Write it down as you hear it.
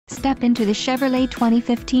step into the Chevrolet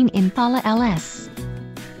 2015 Impala LS.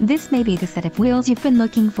 This may be the set of wheels you've been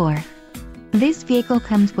looking for. This vehicle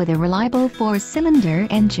comes with a reliable 4-cylinder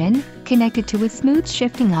engine, connected to a smooth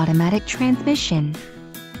shifting automatic transmission.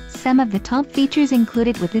 Some of the top features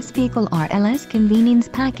included with this vehicle are LS Convenience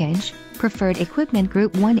Package, Preferred Equipment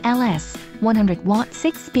Group 1 LS, 100-watt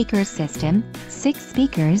 6-speaker system, 6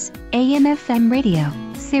 speakers, AM/FM radio,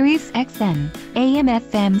 Sirius XM,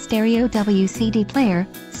 AM/FM stereo WCD player,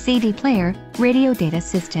 CD player, radio data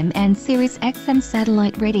system and Sirius XM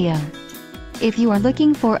satellite radio. If you are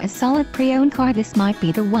looking for a solid pre-owned car, this might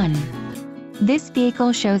be the one. This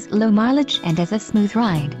vehicle shows low mileage and has a smooth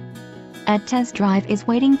ride. A test drive is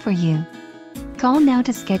waiting for you. Call now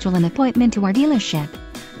to schedule an appointment to our dealership.